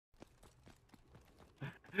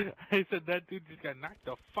I said that dude just got knocked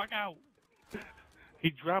the fuck out. He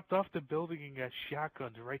dropped off the building and got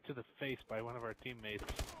shotgunned right to the face by one of our teammates.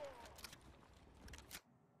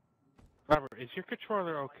 Robert, is your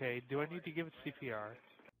controller okay? Do I need to give it CPR?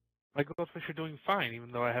 My goldfish are doing fine,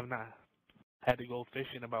 even though I have not had a goldfish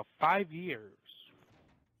in about 5 years.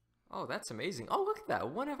 Oh, that's amazing. Oh, look at that.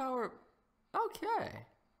 One of our... Okay.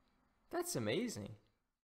 That's amazing.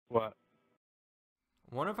 What?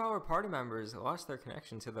 One of our party members lost their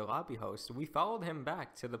connection to the lobby host. We followed him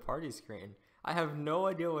back to the party screen. I have no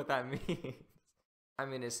idea what that means. I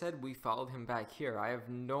mean, it said we followed him back here. I have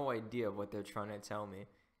no idea what they're trying to tell me.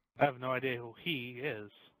 I have no idea who he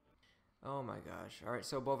is. Oh my gosh. Alright,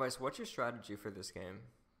 so Bovice, what's your strategy for this game?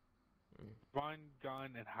 Run,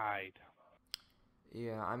 gun, and hide.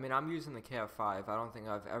 Yeah, I mean, I'm using the KF5. I don't think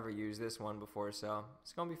I've ever used this one before, so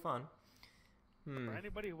it's gonna be fun. For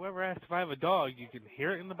anybody who ever asked if I have a dog, you can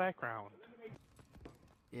hear it in the background.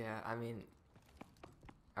 Yeah, I mean...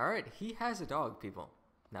 Alright, he has a dog, people.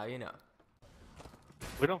 Now you know.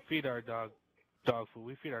 We don't feed our dog food.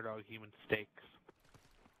 We feed our dog human steaks.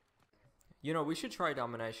 You know, we should try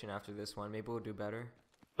domination after this one. Maybe we'll do better.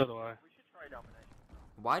 So do I. We should try domination.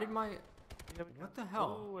 Why did my... What the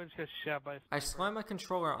hell? Oh, it's just shot by... I slammed my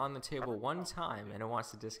controller on the table one time and it wants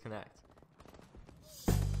to disconnect.